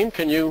 Kareem,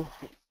 can you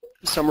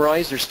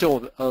summarize? There's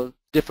still a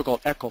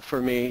difficult echo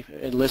for me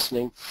in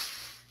listening.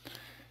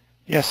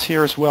 Yes,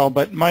 here as well.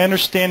 But my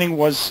understanding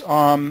was,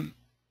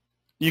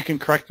 you can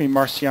correct me,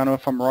 Marciano,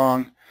 if I'm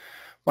wrong.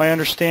 My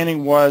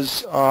understanding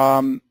was,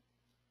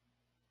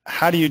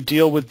 how do you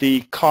deal with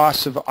the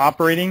costs of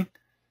operating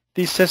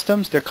these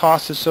systems, the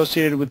costs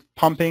associated with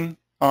pumping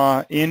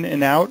in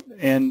and out,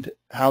 and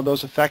how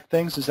those affect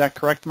things? Is that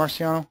correct,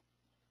 Marciano?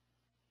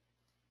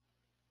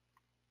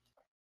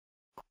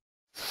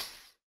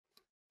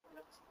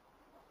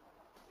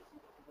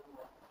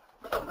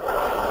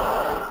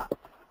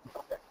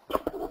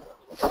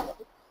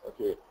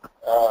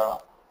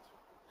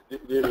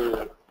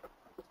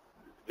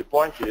 The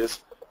point is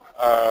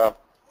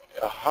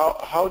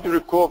how to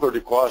recover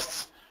the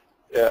costs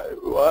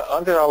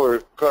under our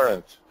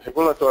current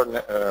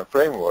regulatory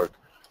framework.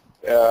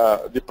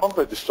 The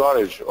pumped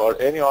storage or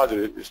any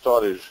other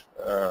storage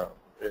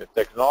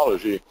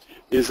technology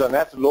is a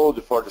net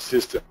load for the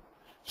system.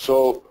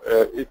 So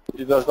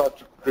it does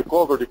not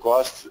recover the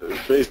costs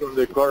based on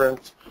the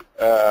current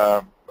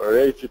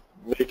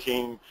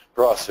rate-making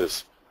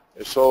process.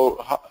 So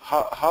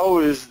how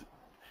is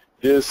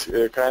this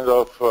kind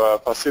of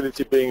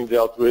facility being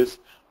dealt with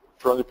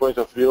from the point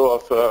of view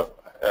of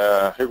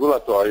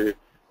regulatory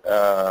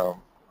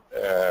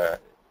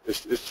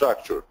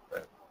structure?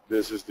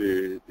 This is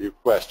the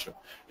question.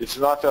 It's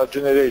not a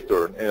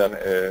generator,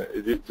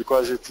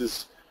 because it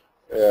is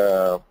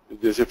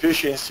this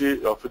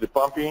efficiency of the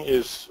pumping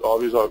is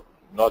always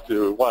not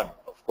one,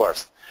 of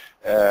course,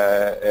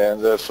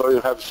 and so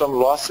you have some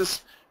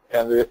losses.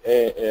 And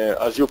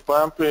as you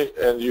pump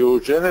and you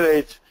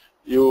generate,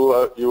 you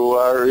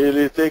are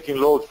really taking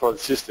load for the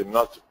system,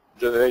 not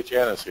generating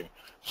anything.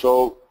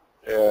 So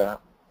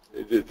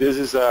this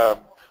is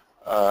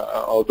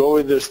although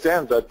we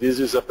understand that this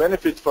is a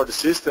benefit for the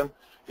system,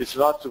 it's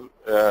not.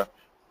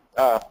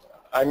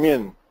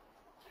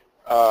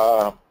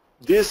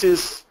 This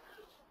is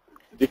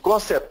the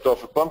concept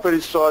of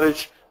pumped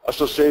storage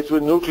associated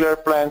with nuclear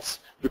plants,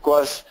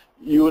 because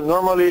you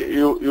normally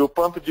you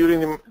pump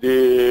during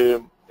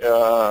the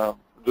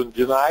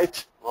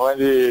night when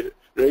the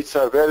rates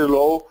are very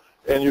low,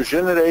 and you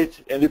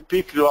generate in the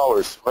peak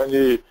hours when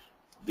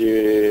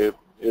the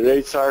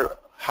rates are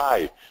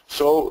high.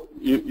 So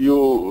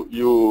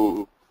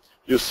you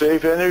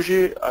save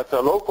energy at a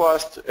low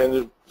cost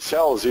and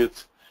sells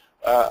it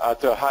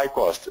at a high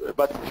cost.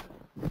 But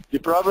the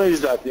problem is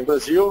that in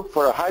Brazil,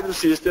 for a hydro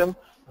system,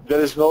 there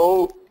is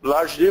no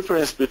large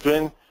difference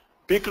between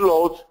peak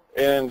load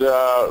and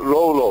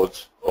low load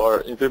or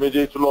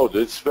intermediate load.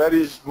 It's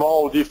very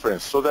small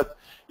difference, so that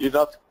it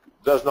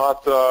does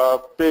not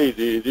pay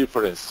the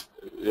difference.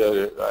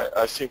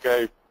 I think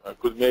I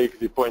could make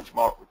the point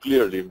more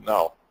clearly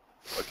now.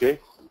 Okay?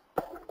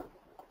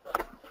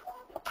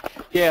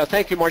 Yeah,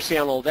 thank you,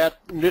 Marciano. That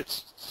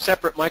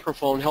separate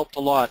microphone helped a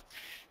lot.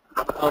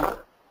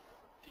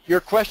 Your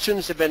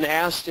questions have been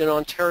asked in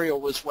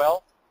Ontario as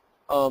well.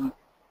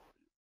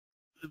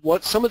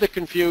 What some of the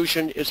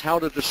confusion is how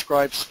to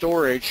describe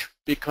storage,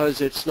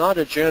 because it's not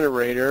a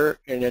generator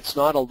and it's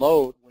not a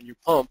load when you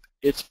pump.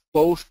 It's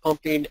both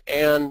pumping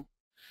and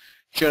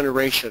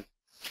generation.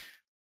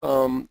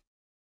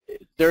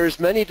 There's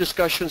many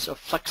discussions of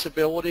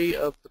flexibility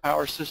of the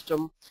power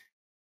system,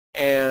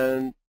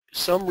 and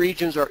some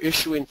regions are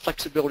issuing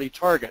flexibility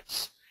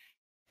targets.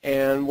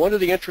 And one of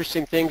the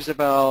interesting things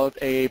about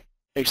a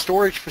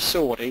storage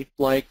facility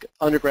like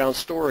underground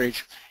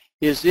storage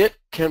is it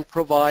can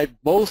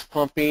provide both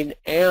pumping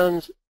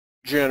and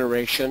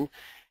generation.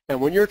 And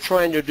when you're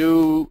trying to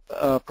do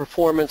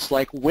performance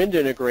like wind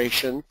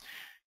integration,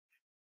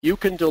 you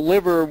can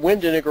deliver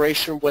wind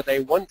integration with a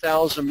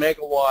 1,000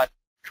 megawatt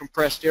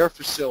compressed air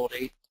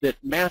facility that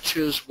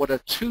matches what a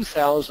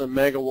 2,000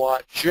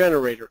 megawatt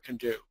generator can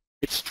do.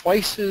 It's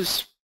twice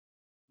as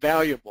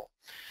valuable.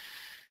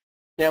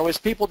 Now, as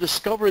people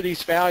discover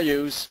these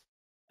values,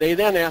 they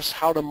then ask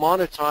how to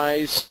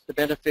monetize the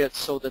benefits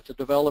so that the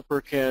developer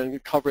can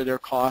cover their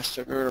costs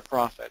and earn a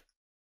profit.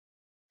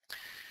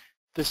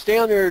 The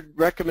standard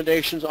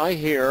recommendations I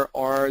hear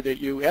are that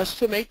you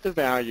estimate the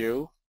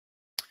value.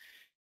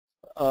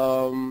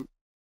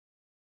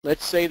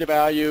 Let's say the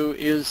value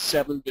is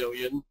 $7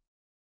 billion.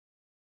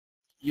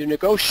 You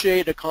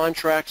negotiate a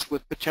contract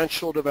with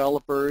potential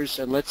developers,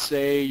 and let's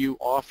say you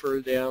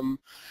offer them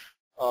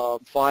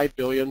 $5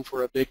 billion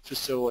for a big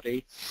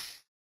facility.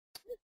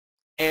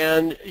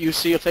 And you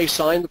see if they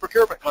sign the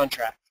procurement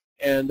contract.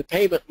 And the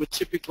payment would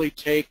typically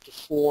take the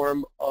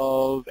form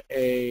of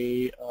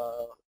a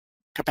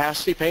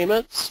capacity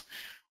payments,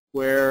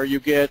 where you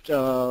get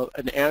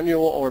an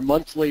annual or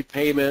monthly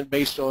payment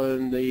based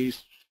on the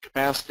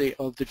capacity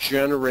of the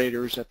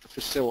generators at the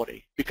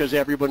facility, because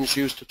everyone's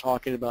used to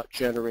talking about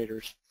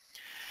generators.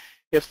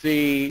 If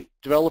the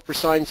developer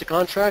signs a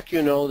contract,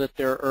 you know that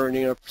they're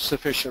earning a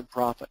sufficient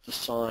profit to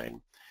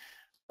sign.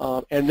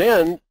 And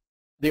then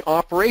the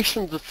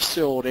operation of the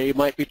facility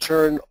might be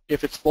turned,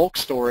 if it's bulk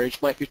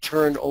storage, might be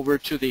turned over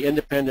to the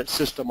independent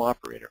system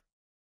operator.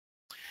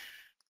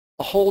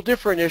 A whole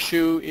different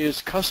issue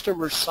is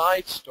customer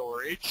side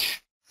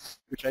storage,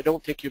 which I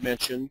don't think you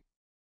mentioned.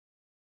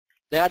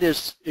 That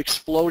is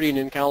exploding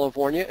in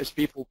California as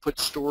people put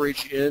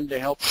storage in to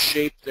help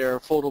shape their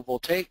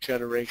photovoltaic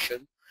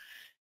generation.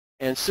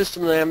 And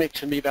system dynamics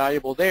can be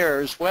valuable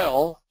there as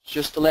well.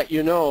 Just to let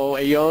you know,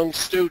 a young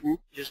student,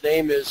 his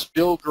name is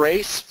Bill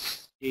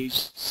Grace.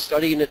 He's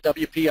studying at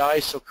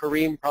WPI, so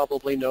Kareem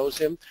probably knows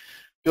him.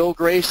 Bill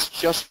Grace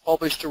just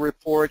published a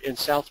report in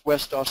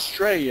Southwest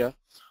Australia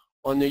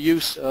on the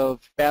use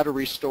of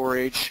battery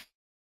storage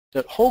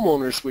that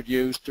homeowners would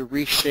use to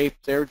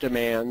reshape their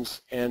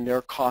demands and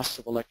their costs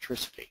of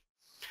electricity.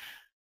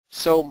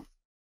 So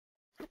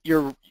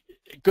your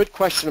good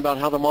question about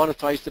how to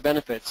monetize the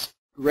benefits.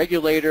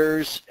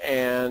 Regulators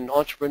and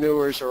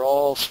entrepreneurs are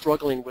all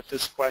struggling with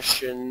this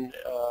question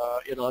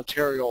in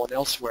Ontario and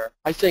elsewhere.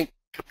 I think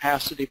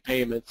capacity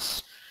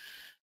payments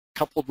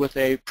coupled with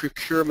a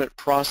procurement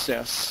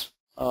process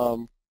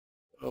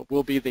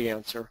will be the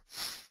answer.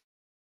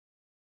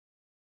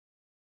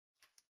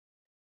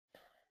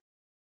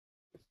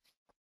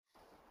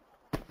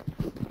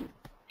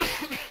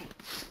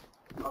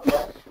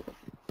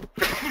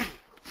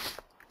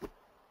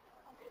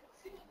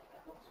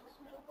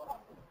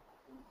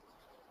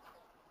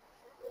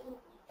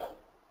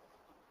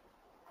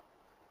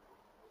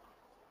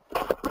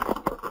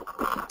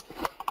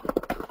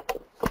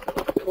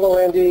 Hello,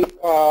 Andy.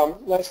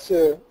 Nice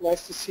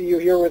to see you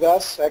here with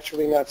us.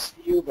 Actually, not see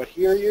you, but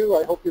hear you.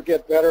 I hope you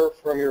get better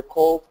from your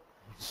cold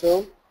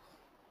soon.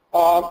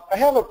 I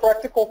have a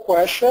practical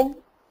question.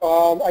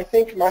 I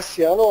think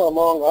Marciano,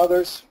 among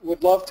others,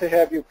 would love to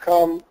have you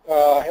come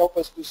help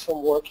us do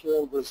some work here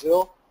in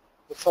Brazil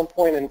at some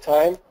point in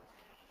time.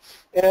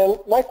 And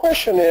my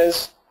question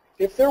is,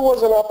 if there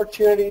was an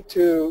opportunity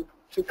to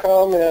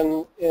come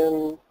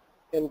and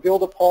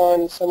build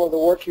upon some of the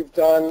work you've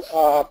done,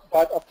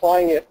 but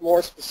applying it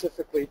more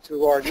specifically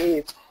to our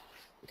needs,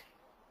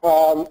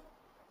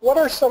 what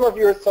are some of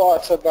your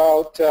thoughts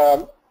about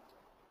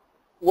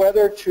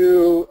whether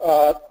to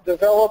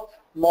develop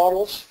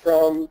models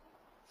from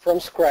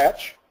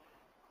scratch,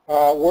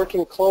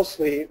 working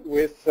closely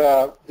with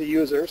the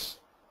users,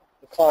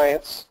 the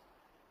clients,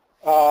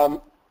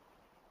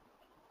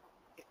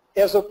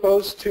 as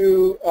opposed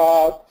to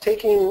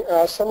taking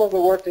some of the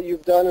work that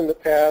you've done in the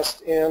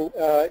past and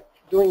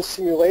doing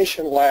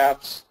simulation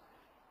labs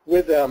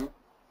with them,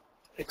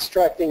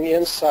 extracting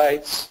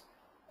insights,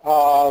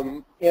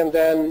 and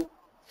then,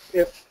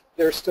 if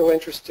they're still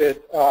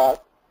interested,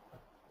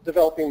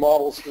 developing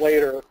models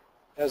later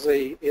as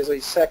a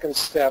second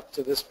step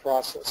to this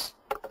process.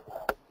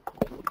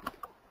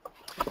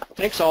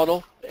 Thanks,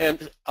 Aldo.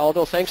 And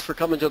Aldo, thanks for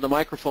coming to the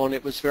microphone.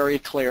 It was very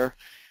clear.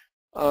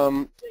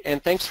 And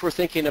thanks for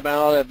thinking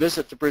about a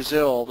visit to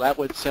Brazil. That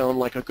would sound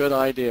like a good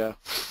idea.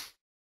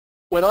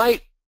 When I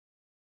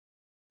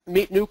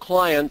meet new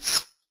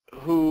clients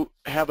who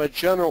have a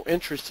general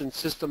interest in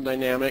system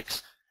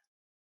dynamics,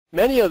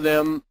 many of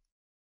them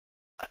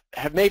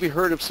have maybe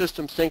heard of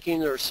systems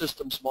thinking or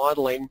systems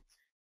modeling,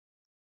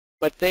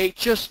 but they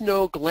just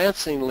know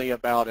glancingly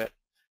about it.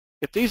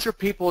 If these are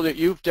people that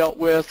you've dealt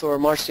with or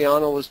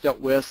Marciano has dealt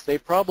with, they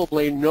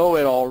probably know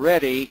it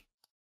already.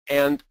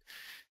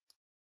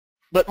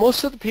 But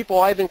most of the people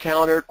I've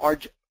encountered are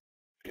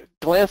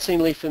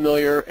glancingly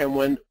familiar, and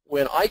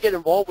when I get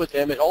involved with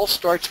them, it all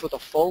starts with a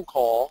phone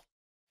call,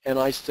 and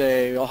I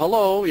say, oh,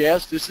 hello,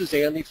 yes, this is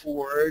Andy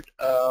Ford.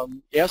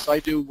 Yes, I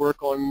do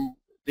work on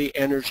the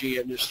energy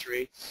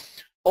industry.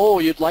 Oh,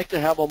 you'd like to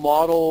have a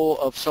model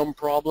of some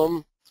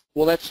problem?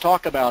 Well, let's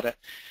talk about it.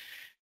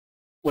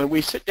 When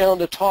we sit down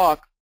to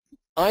talk,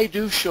 I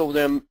do show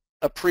them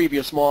a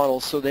previous model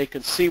so they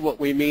can see what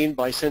we mean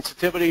by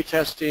sensitivity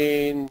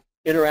testing,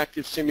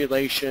 interactive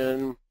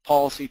simulation,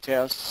 policy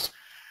tests.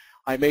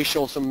 I may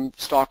show some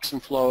stocks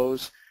and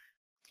flows.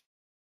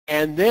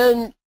 And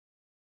then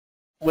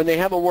when they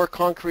have a more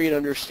concrete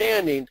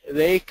understanding,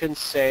 they can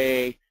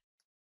say,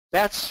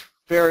 that's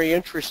very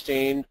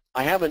interesting.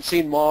 I haven't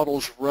seen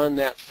models run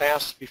that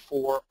fast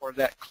before or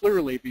that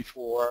clearly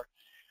before.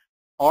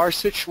 Our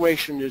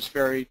situation is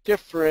very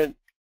different.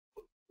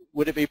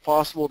 Would it be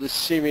possible to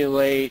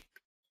simulate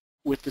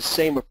with the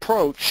same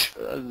approach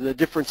the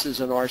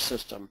differences in our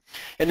system?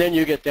 And then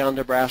you get down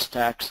to brass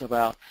tacks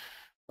about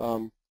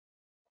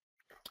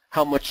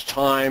how much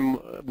time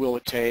will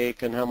it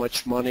take and how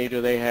much money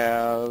do they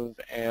have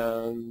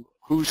and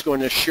who's going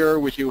to share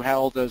with you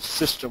how the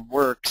system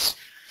works.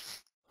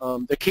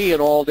 The key in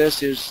all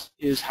this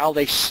is how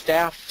they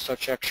staff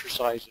such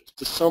exercises.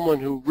 Does someone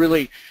who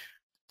really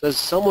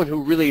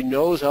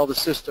knows how the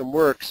system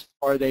works,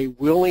 are they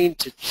willing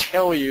to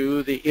tell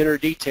you the inner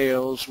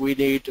details we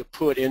need to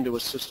put into a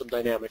system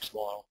dynamics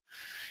model?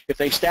 If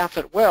they staff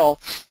it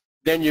well,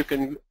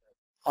 then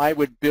I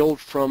would build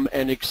from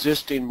an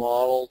existing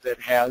model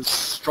that has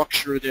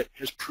structure that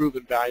has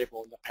proven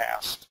valuable in the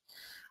past.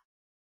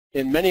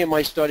 In many of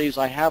my studies,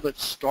 I haven't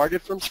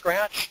started from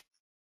scratch.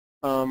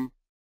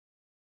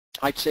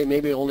 I'd say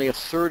maybe only a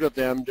third of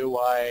them do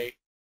I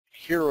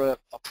hear a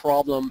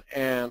problem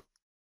and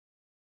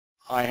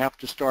I have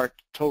to start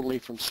totally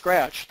from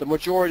scratch. The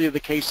majority of the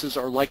cases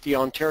are like the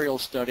Ontario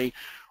study,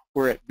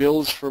 where it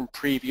builds from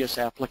previous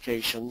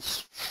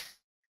applications.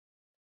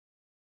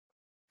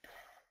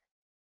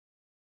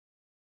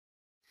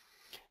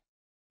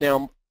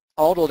 Now,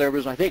 Aldo, there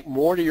was, I think,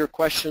 more to your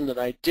question that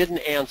I didn't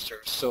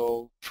answer,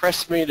 so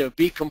press me to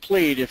be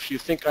complete if you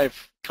think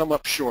I've come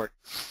up short.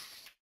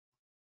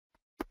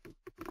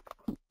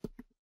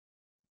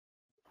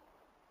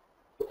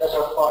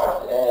 Professor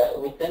Ford,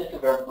 we thank you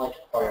very much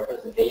for your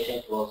presentation.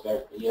 It was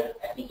very clear.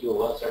 I think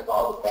you answered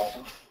all the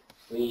questions.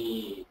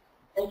 We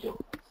thank you.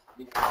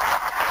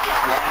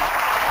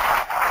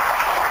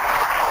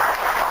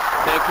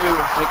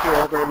 Thank you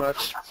all very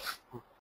much.